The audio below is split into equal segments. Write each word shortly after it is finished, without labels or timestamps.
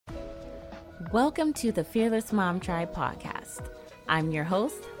Welcome to the Fearless Mom Tribe podcast. I'm your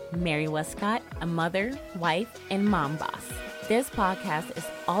host, Mary Westcott, a mother, wife, and mom boss. This podcast is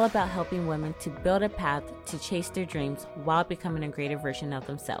all about helping women to build a path to chase their dreams while becoming a greater version of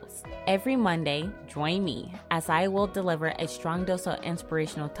themselves. Every Monday, join me as I will deliver a strong dose of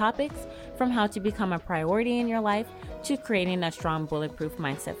inspirational topics from how to become a priority in your life to creating a strong bulletproof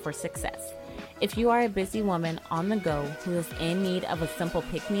mindset for success. If you are a busy woman on the go who is in need of a simple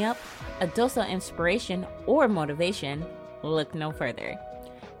pick-me-up, a dose of inspiration, or motivation, look no further.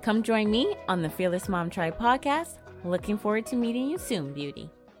 Come join me on the Fearless Mom Tribe podcast. Looking forward to meeting you soon,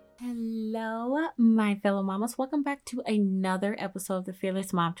 beauty. Hello, my fellow mamas. Welcome back to another episode of the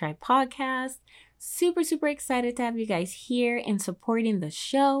Fearless Mom Tribe podcast. Super excited to have you guys here and supporting the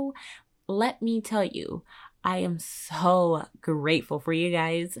show. Let me tell you, I am so grateful for you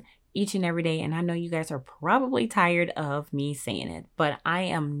guys each and every day. And I know you guys are probably tired of me saying it, but I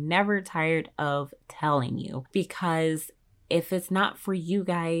am never tired of telling you, because if it's not for you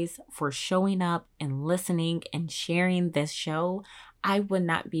guys for showing up and listening and sharing this show, I would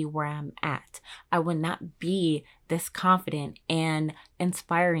not be where I'm at. I would not be this confident and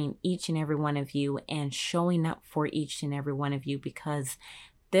inspiring each and every one of you and showing up for each and every one of you, because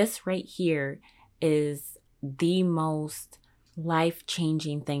this right here is the most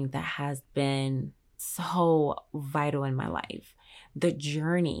life-changing thing that has been so vital in my life. The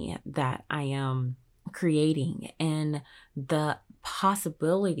journey that I am creating and the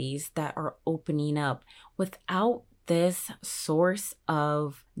possibilities that are opening up. Without this source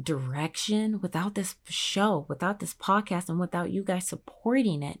of direction, without this show, without this podcast, and without you guys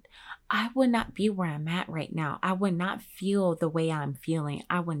supporting it, I would not be where I'm at right now. I would not feel the way I'm feeling.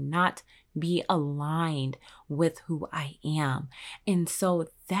 I would not be aligned with who I am. And so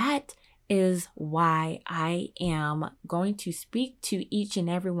that is why I am going to speak to each and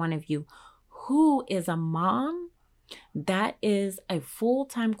every one of you who is a mom that is a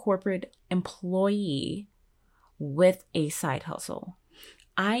full-time corporate employee with a side hustle.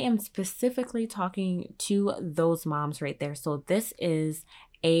 I am specifically talking to those moms right there. So this is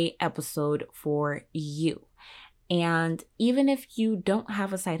a episode for you. And even if you don't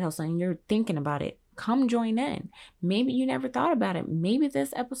have a side hustle and you're thinking about it, come join in. Maybe you never thought about it. Maybe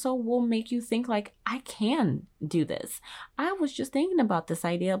this episode will make you think like, I can do this. I was just thinking about this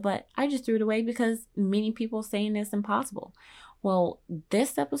idea, but I just threw it away because many people saying it's impossible. Well,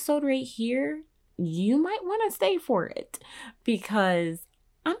 this episode right here, you might want to stay for it, because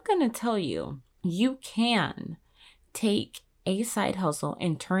I'm going to tell you, you can take a side hustle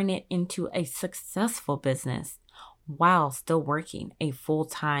and turn it into a successful business while still working a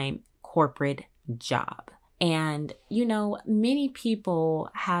full-time corporate job. And, many people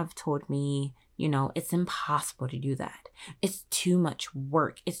have told me, it's impossible to do that. It's too much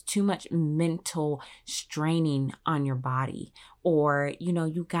work. It's too much mental straining on your body. Or,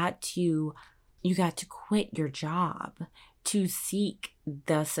 you got to quit your job to seek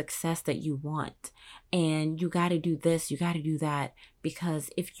the success that you want. And you got to do this, you got to do that, because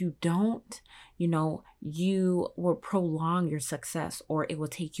if you don't, you will prolong your success, or it will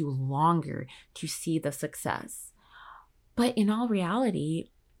take you longer to see the success. But in all reality,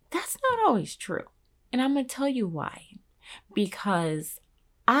 that's not always true. And I'm going to tell you why. Because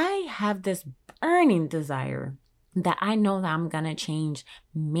I have this burning desire that I know that I'm going to change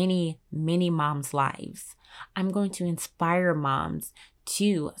many moms' lives. I'm going to inspire moms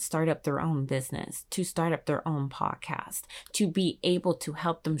to start up their own business, to start up their own podcast, to be able to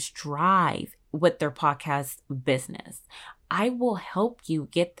help them strive with their podcast business. I will help you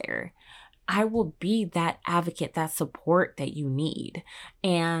get there. I will be that advocate, that support that you need.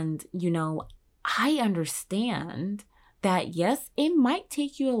 And, I understand that, yes, it might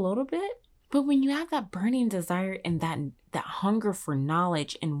take you a little bit, but when you have that burning desire and that hunger for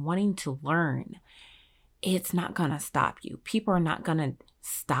knowledge and wanting to learn, it's not going to stop you. People are not going to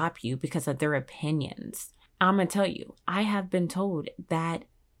stop you because of their opinions. I'm going to tell you, I have been told that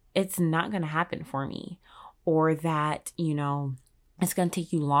it's not going to happen for me, or that, it's going to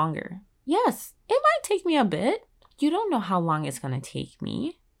take you longer. Yes, it might take me a bit. You don't know how long it's going to take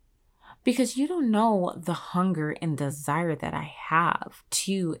me, because you don't know the hunger and desire that I have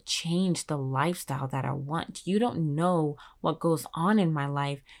to change the lifestyle that I want. You don't know what goes on in my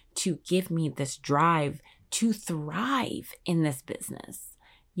life to give me this drive to thrive in this business,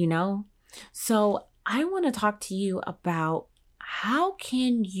 So I want to talk to you about how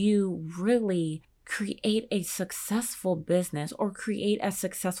can you really create a successful business, or create a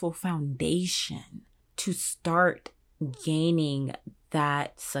successful foundation to start gaining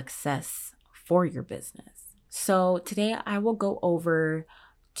that success for your business. So today I will go over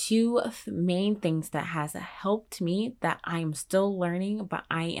two main things that has helped me that I'm still learning, but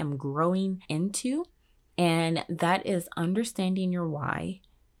I am growing into. And that is understanding your why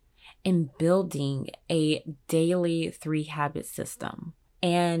and building a daily 3-habit system.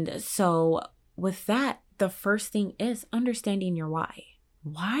 And so with that, the first thing is understanding your why.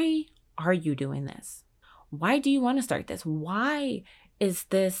 Why are you doing this? Why do you want to start this? Why is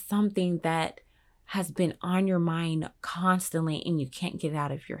this something that has been on your mind constantly and you can't get it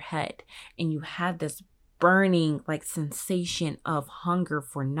out of your head? And you have this burning sensation of hunger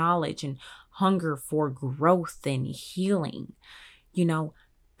for knowledge and hunger for growth and healing.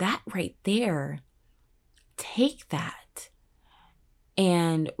 That right there, take that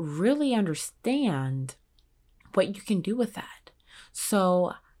and really understand what you can do with that.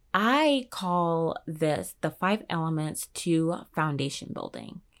 So I call this the 5 elements to foundation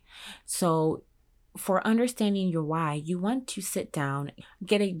building. So for understanding your why, you want to sit down,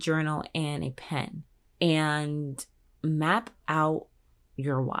 get a journal and a pen, and map out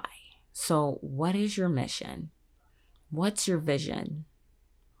your why. So what is your mission? What's your vision?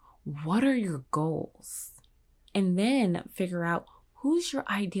 What are your goals? And then figure out who's your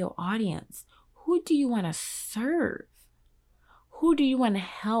ideal audience. Who do you want to serve? Who do you want to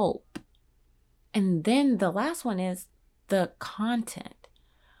help? And then the last one is the content.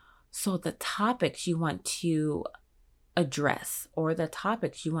 So the topics you want to address or the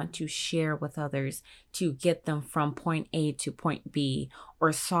topics you want to share with others to get them from point A to point B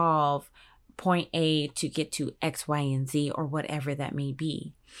or solve point A to get to X, Y, and Z or whatever that may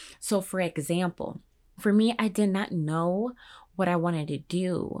be. So for example, for me, I did not know what I wanted to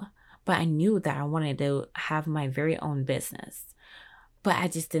do, but I knew that I wanted to have my very own business. But I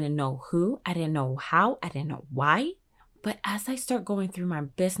just didn't know who, I didn't know how, I didn't know why. But as I start going through my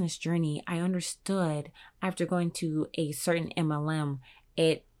business journey, I understood after going to a certain MLM,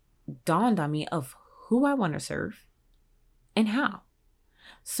 it dawned on me of who I want to serve and how.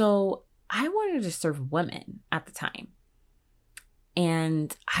 So I wanted to serve women at the time.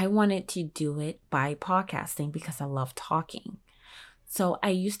 And I wanted to do it by podcasting because I love talking. So I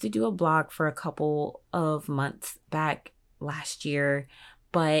used to do a blog for a couple of months back last year,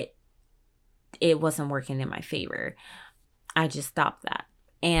 but it wasn't working in my favor. I just stopped that.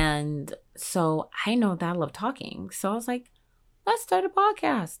 And so I know that I love talking. So I was like, let's start a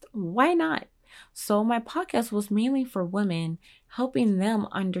podcast. Why not? So my podcast was mainly for women, helping them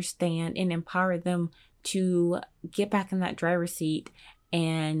understand and empower them to get back in that driver's seat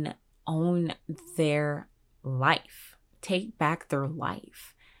and own their life, take back their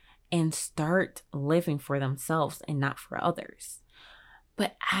life and start living for themselves and not for others.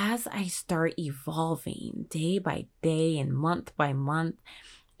 But as I start evolving day by day and month by month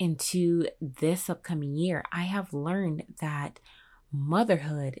into this upcoming year, I have learned that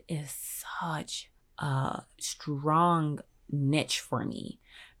motherhood is such a strong niche for me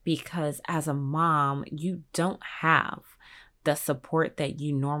because as a mom, you don't have the support that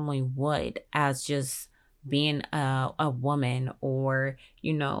you normally would as just being a woman or,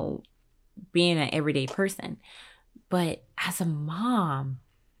 being an everyday person. But as a mom,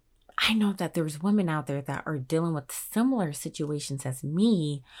 I know that there's women out there that are dealing with similar situations as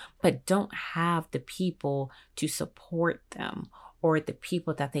me, but don't have the people to support them or the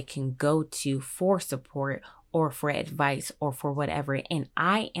people that they can go to for support or for advice or for whatever. And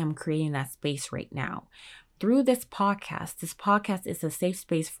I am creating that space right now. Through this podcast is a safe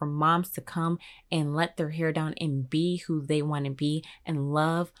space for moms to come and let their hair down and be who they want to be and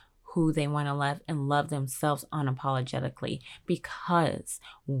love who they want to love and love themselves unapologetically because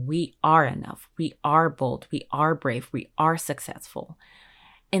we are enough. We are bold. We are brave. We are successful.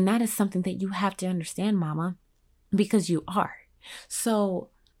 And that is something that you have to understand, mama, because you are. So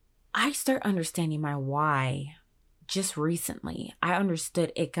I start understanding my why just recently. I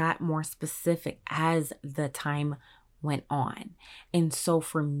understood it got more specific as the time went on. And so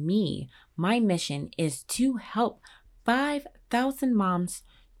for me, my mission is to help 5,000 moms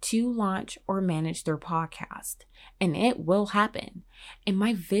to launch or manage their podcast. And it will happen. And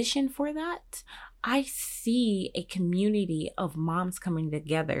my vision for that, I see a community of moms coming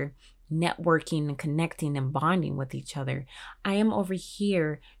together, networking and connecting and bonding with each other. I am over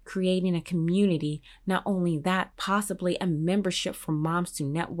here creating a community. Not only that, possibly a membership for moms to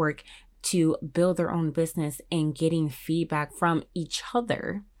network, to build their own business and getting feedback from each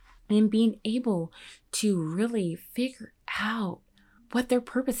other and being able to really figure out what their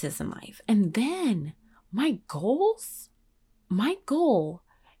purpose is in life. And then my goal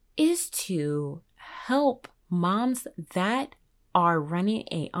is to help moms that are running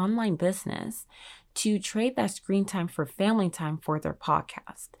an online business to trade that screen time for family time for their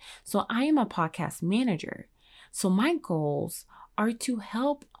podcast. So I am a podcast manager. So my goals are to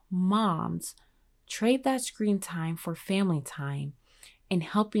help moms trade that screen time for family time and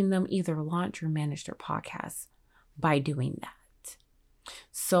helping them either launch or manage their podcasts by doing that.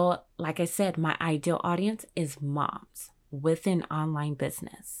 So like I said, my ideal audience is moms with an online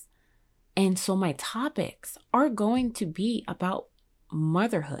business. And so my topics are going to be about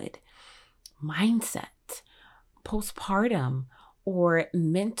motherhood, mindset, postpartum, or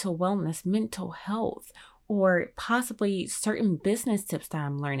mental wellness, mental health, or possibly certain business tips that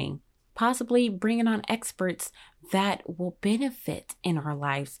I'm learning, possibly bringing on experts that will benefit in our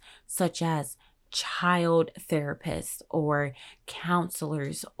lives, such as child therapists or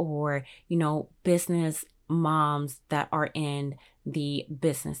counselors or, business moms that are in the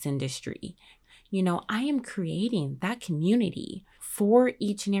business industry. I am creating that community for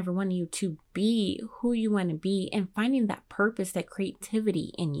each and every one of you to be who you want to be and finding that purpose, that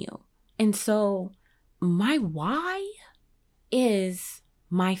creativity in you. And so my why is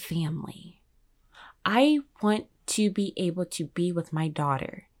my family. I want to be able to be with my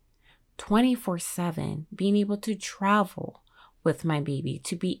daughter 24/7, being able to travel with my baby,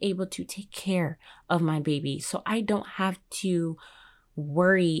 to be able to take care of my baby so I don't have to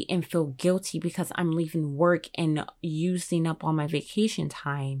worry and feel guilty because I'm leaving work and using up all my vacation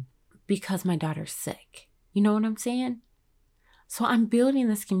time because my daughter's sick. You know what I'm saying? So I'm building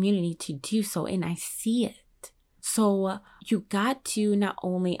this community to do so, and I see it. So you got to not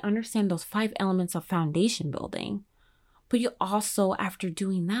only understand those 5 elements of foundation building, but you also, after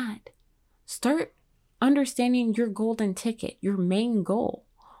doing that, start understanding your golden ticket, your main goal.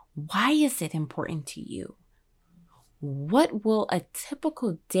 Why is it important to you? What will a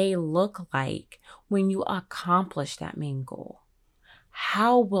typical day look like when you accomplish that main goal?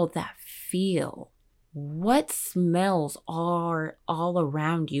 How will that feel? What smells are all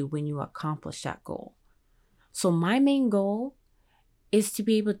around you when you accomplish that goal? So my main goal is to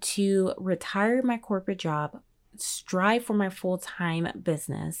be able to retire my corporate job, strive for my full-time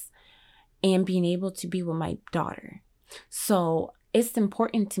business, and being able to be with my daughter. So it's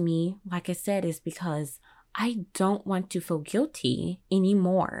important to me, like I said, is because I don't want to feel guilty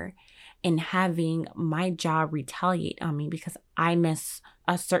anymore in having my job retaliate on me because I miss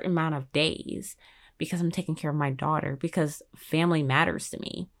a certain amount of days because I'm taking care of my daughter, because family matters to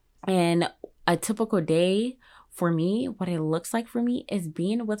me. And a typical day for me, what it looks like for me is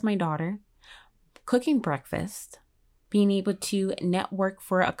being with my daughter, cooking breakfast, being able to network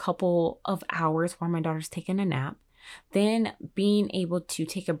for a couple of hours while my daughter's taking a nap, then being able to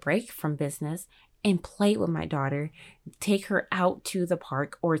take a break from business and play with my daughter, take her out to the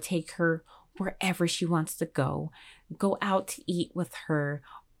park or take her wherever she wants to go out to eat with her,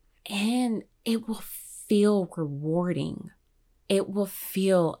 and it will feel rewarding. It will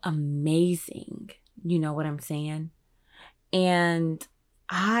feel amazing. You know what I'm saying? And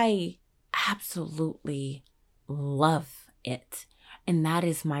I absolutely love it. And that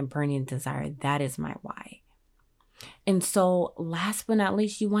is my burning desire. That is my why. And so last but not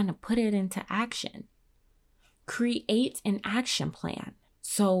least, you want to put it into action. Create an action plan.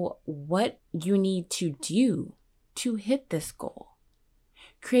 So what you need to do to hit this goal.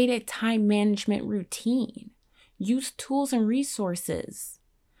 Create a time management routine. Use tools and resources.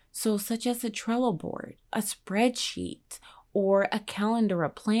 So such as a Trello board, a spreadsheet, or a calendar, a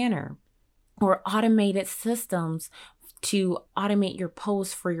planner, or automated systems to automate your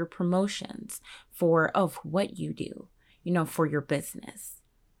posts for your promotions of what you do, for your business.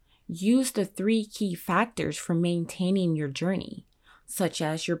 Use the 3 key factors for maintaining your journey, such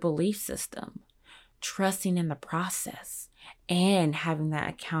as your belief system, trusting in the process, and having that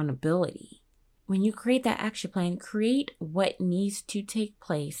accountability. When you create that action plan, create what needs to take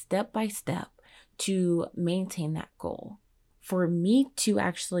place step by step to maintain that goal. For me to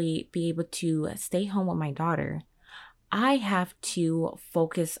actually be able to stay home with my daughter, I have to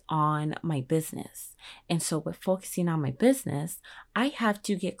focus on my business. And so with focusing on my business, I have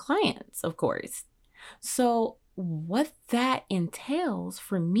to get clients, of course. So what that entails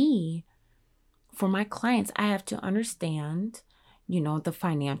for me, for my clients, I have to understand, the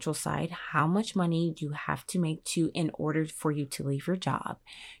financial side, how much money you have to make in order for you to leave your job.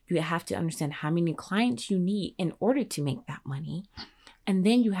 You have to understand how many clients you need in order to make that money. And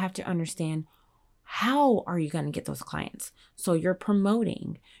then you have to understand, how are you going to get those clients? So you're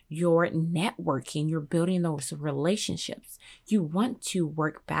promoting, you're networking, you're building those relationships. You want to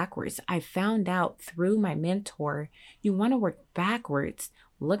work backwards. I found out through my mentor, you want to work backwards.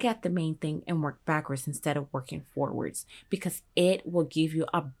 Look at the main thing and work backwards instead of working forwards, because it will give you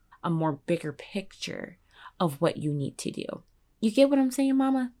a more bigger picture of what you need to do. You get what I'm saying,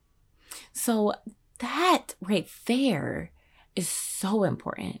 mama? So that right there is so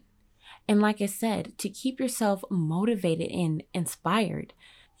important. And like I said, to keep yourself motivated and inspired,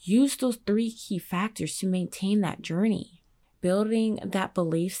 use those 3 key factors to maintain that journey. Building that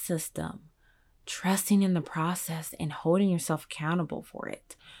belief system, trusting in the process, and holding yourself accountable for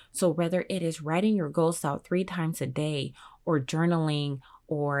it. So whether it is writing your goals out 3 times a day, or journaling,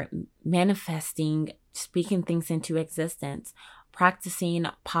 or manifesting, speaking things into existence, practicing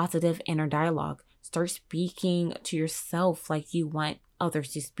positive inner dialogue, start speaking to yourself like you want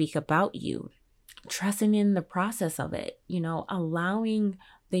others to speak about you. Trusting in the process of it, allowing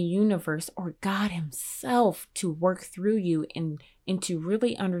the universe or God himself to work through you and to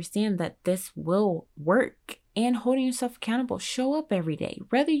really understand that this will work, and holding yourself accountable. Show up every day,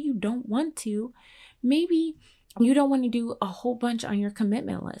 whether you don't want to. Maybe you don't want to do a whole bunch on your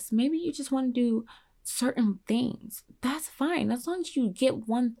commitment list. Maybe you just want to do certain things. That's fine. As long as you get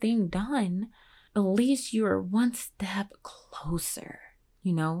one thing done, at least you're one step closer,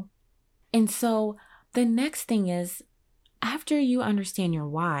 And so the next thing is, after you understand your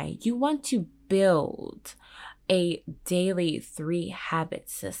why, you want to build a daily 3 habit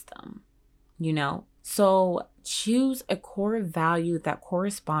system, So choose a core value that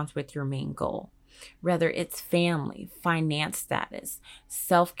corresponds with your main goal, whether it's family, finance status,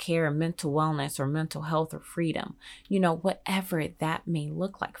 self-care, mental wellness, or mental health or freedom, whatever that may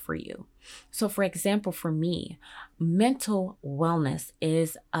look like for you. So for example, for me, mental wellness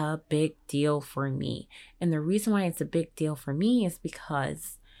is a big deal for me. And the reason why it's a big deal for me is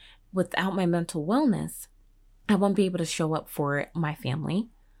because without my mental wellness, I won't be able to show up for my family.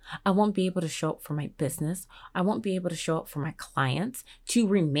 I won't be able to show up for my business. I won't be able to show up for my clients, to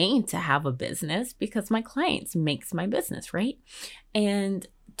remain to have a business, because my clients makes my business, right? And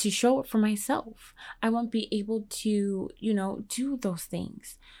to show up for myself, I won't be able to, do those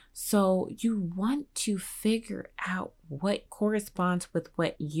things. So you want to figure out what corresponds with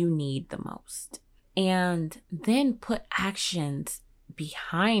what you need the most, and then put actions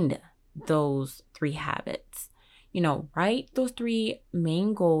behind those 3 habits. Write those 3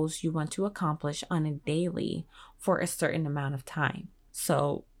 main goals you want to accomplish on a daily for a certain amount of time.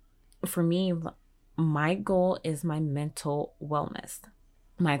 So for me, my goal is my mental wellness.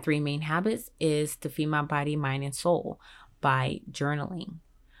 My 3 main habits is to feed my body, mind, and soul by journaling,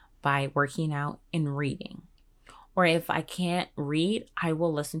 by working out, and reading. Or if I can't read, I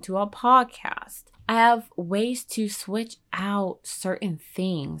will listen to a podcast. I have ways to switch out certain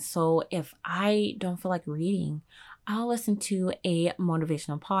things. So if I don't feel like reading, I'll listen to a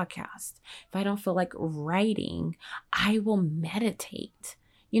motivational podcast. If I don't feel like writing, I will meditate.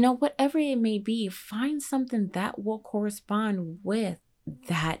 Whatever it may be, find something that will correspond with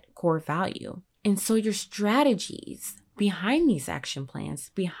that core value. And so your strategies behind these action plans,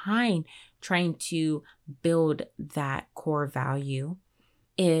 behind trying to build that core value,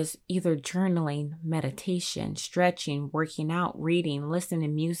 is either journaling, meditation, stretching, working out, reading, listening to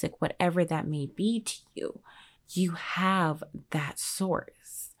music, whatever that may be to you. You have that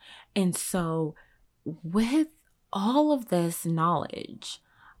source. And so with all of this knowledge,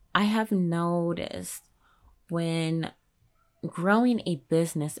 I have noticed when growing a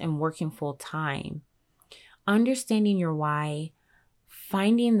business and working full time, understanding your why,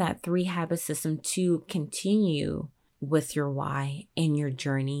 finding that 3 habit system to continue with your why in your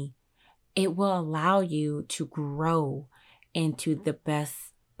journey, it will allow you to grow into the best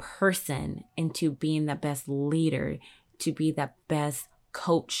person, into being the best leader, to be the best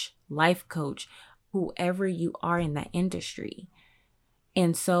coach, life coach, whoever you are in that industry.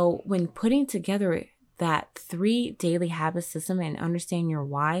 And so when putting together that 3 daily habit system and understanding your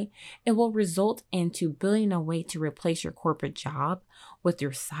why, it will result into building a way to replace your corporate job with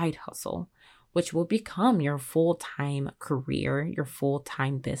your side hustle, which will become your full-time career, your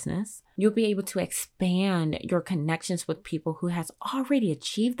full-time business. You'll be able to expand your connections with people who has already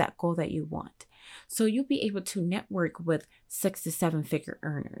achieved that goal that you want. So you'll be able to network with 6 to 7-figure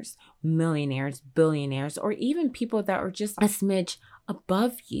earners, millionaires, billionaires, or even people that are just a smidge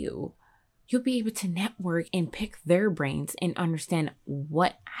above you. You'll be able to network and pick their brains and understand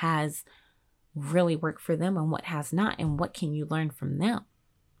what has really worked for them and what has not, and what can you learn from them.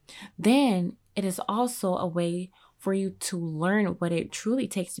 Then it is also a way for you to learn what it truly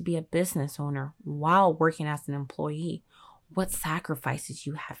takes to be a business owner while working as an employee, what sacrifices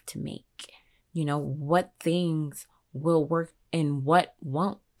you have to make, what things will work and what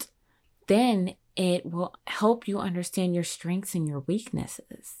won't. Then it will help you understand your strengths and your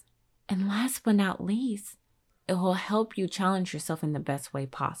weaknesses. And last but not least, It will help you challenge yourself in the best way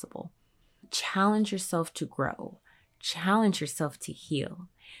possible. Challenge yourself to grow. Challenge yourself to heal.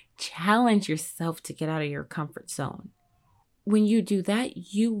 Challenge yourself to get out of your comfort zone. When you do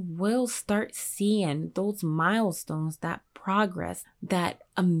that, you will start seeing those milestones, that progress, that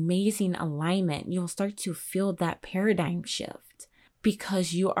amazing alignment. You'll start to feel that paradigm shift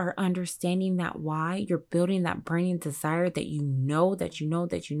because you are understanding that why. You're building that burning desire that you know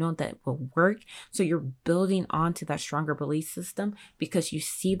that will work. So you're building onto that stronger belief system because you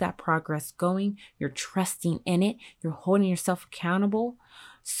see that progress going. You're trusting in it. You're holding yourself accountable.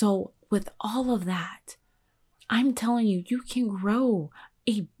 So with all of that, I'm telling you, you can grow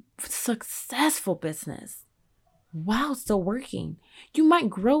a successful business while still working. You might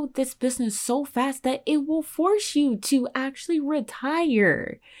grow this business so fast that it will force you to actually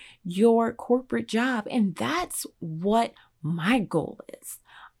retire your corporate job. And that's what my goal is.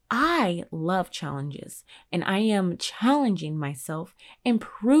 I love challenges, and I am challenging myself and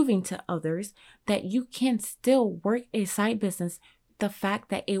proving to others that you can still work a side business. The fact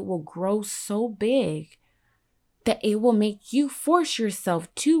that it will grow so big that it will make you force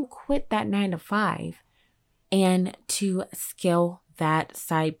yourself to quit that 9-to-5 and to scale that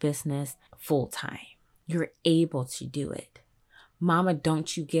side business full time. You're able to do it. Mama,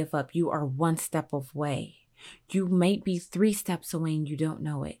 don't you give up. You are one step away. You might be 3 steps away and you don't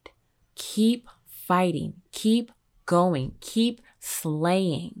know it. Keep fighting. Keep going. Keep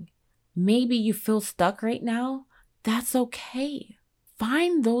slaying. Maybe you feel stuck right now. That's okay.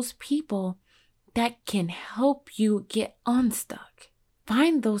 Find those people that can help you get unstuck.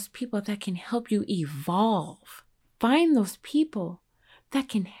 Find those people that can help you evolve. Find those people that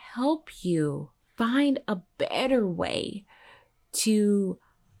can help you find a better way to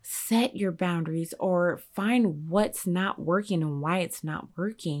set your boundaries or find what's not working and why it's not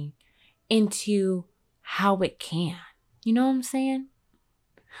working into how it can. You know what I'm saying?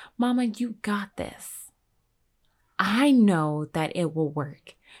 Mama, you got this. I know that it will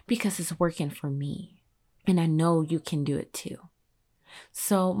work because it's working for me. And I know you can do it too.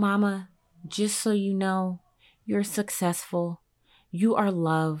 So, Mama, just so you know, you're successful. You are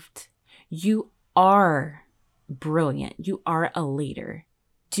loved. You are brilliant. You are a leader.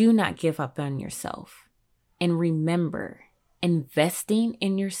 Do not give up on yourself. And remember, investing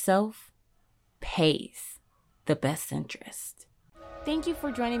in yourself pays the best interest. Thank you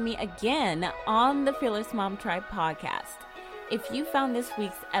for joining me again on the Fearless Mom Tribe podcast. If you found this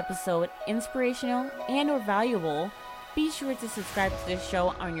week's episode inspirational and or valuable, be sure to subscribe to this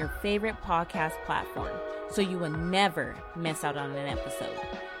show on your favorite podcast platform so you will never miss out on an episode.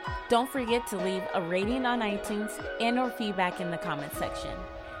 Don't forget to leave a rating on iTunes and or feedback in the comment section.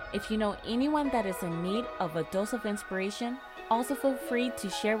 If you know anyone that is in need of a dose of inspiration, also feel free to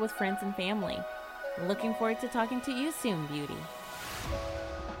share with friends and family. Looking forward to talking to you soon, beauty.